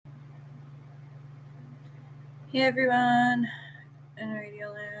Hey everyone, in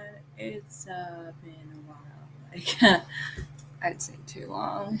Radioland. It's been a while. Like I'd say too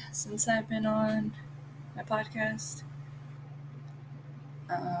long since I've been on my podcast.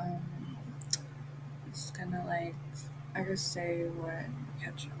 Um, it's kind of like I could say what I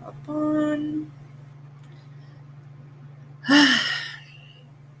catch up on.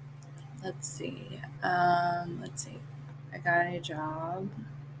 Let's see. Let's see. I got a job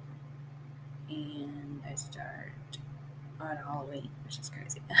and I start on Halloween, which is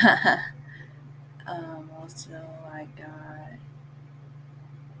crazy. Also I got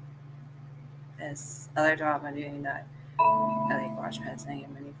this other job I'm doing that I like watch pets and I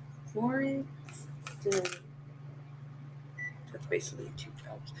get money for it. So that's basically two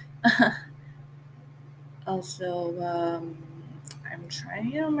jobs. Also, I'm trying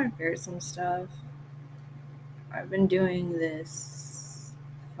to get on my fearsome stuff. I've been doing this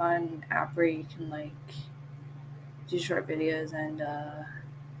fun app where you can like do short videos and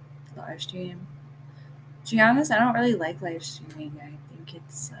live stream. To be honest, I don't really like live streaming. I think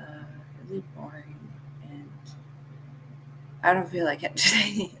it's really boring and I don't feel like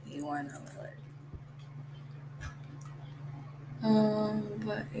entertaining anyone on the live.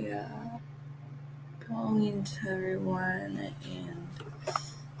 But yeah, calling to everyone and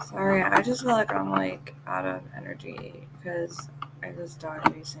sorry, I just feel like I'm like out of energy because I just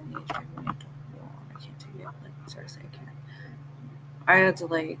died recently. It's been like, I can't take it. Like seriously, I can't. I had to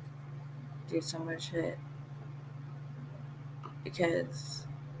like do so much shit because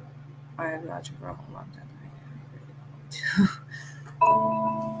I had watching for a whole month and I really don't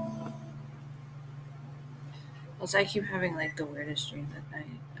want to. Also, I keep having like the weirdest dreams at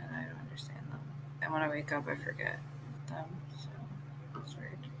night and I don't understand them. And when I wake up, I forget them. So it's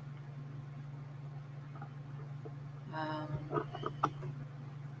weird. Um,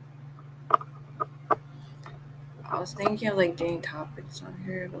 I was thinking of like doing topics on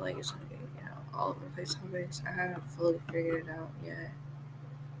here, but like it's gonna be all over the place topics. I haven't fully figured it out yet,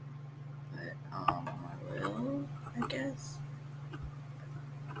 but I will, I guess.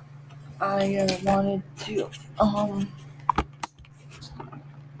 I wanted to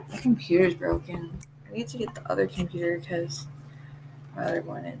my computer's broken. I need to get the other computer because my other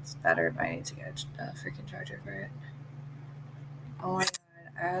one is better, but I need to get a freaking charger for it. Oh my god,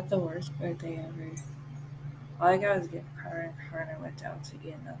 I had the worst birthday ever. All I got was get car and car, and I went out to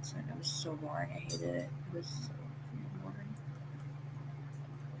get nuts, and it was so boring. I hated it. It was so freaking boring.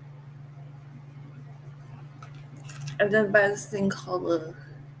 And then by this thing called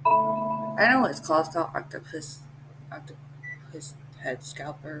I don't know what it's called. It's called octopus head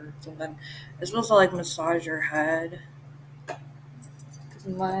scalper or something. It's supposed to like massage your head because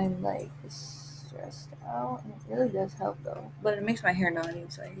mine like is stressed out, and it really does help though. But it makes my hair naughty,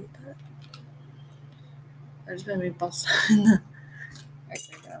 so I hate that. I just been me bust.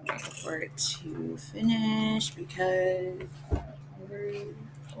 Actually, I'm waiting for it to finish because I'm hungry.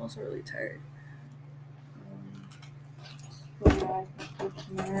 I'm also really tired. Yeah,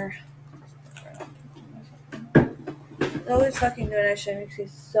 it's always fucking doing that shit makes me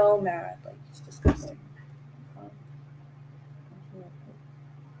so mad. Like, it's disgusting. Um,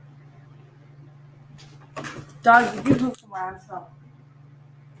 Dog, did you poop somewhere? I'm smelling.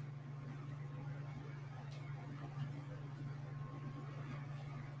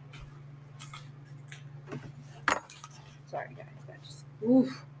 Sorry, guys. I just.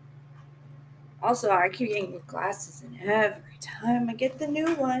 Oof. Also, I keep getting new glasses, and every time I get the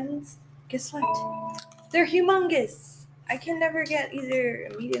new ones, guess what? They're humongous. I can never get either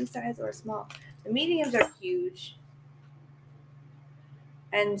a medium size or a small. The mediums are huge,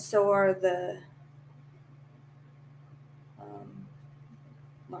 and so are the um,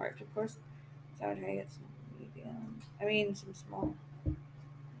 large, of course. So I'm trying to get some medium. I mean, some small.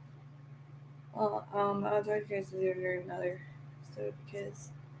 Well, I'll talk to you guys later in another episode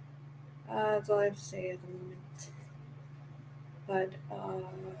because that's all I have to say at the moment. But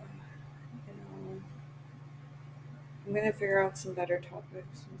I'm gonna figure out some better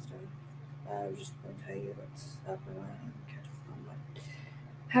topics and stuff. I'm just gonna tell you what's up and catch up on what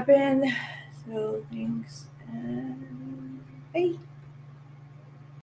happened. So thanks and bye.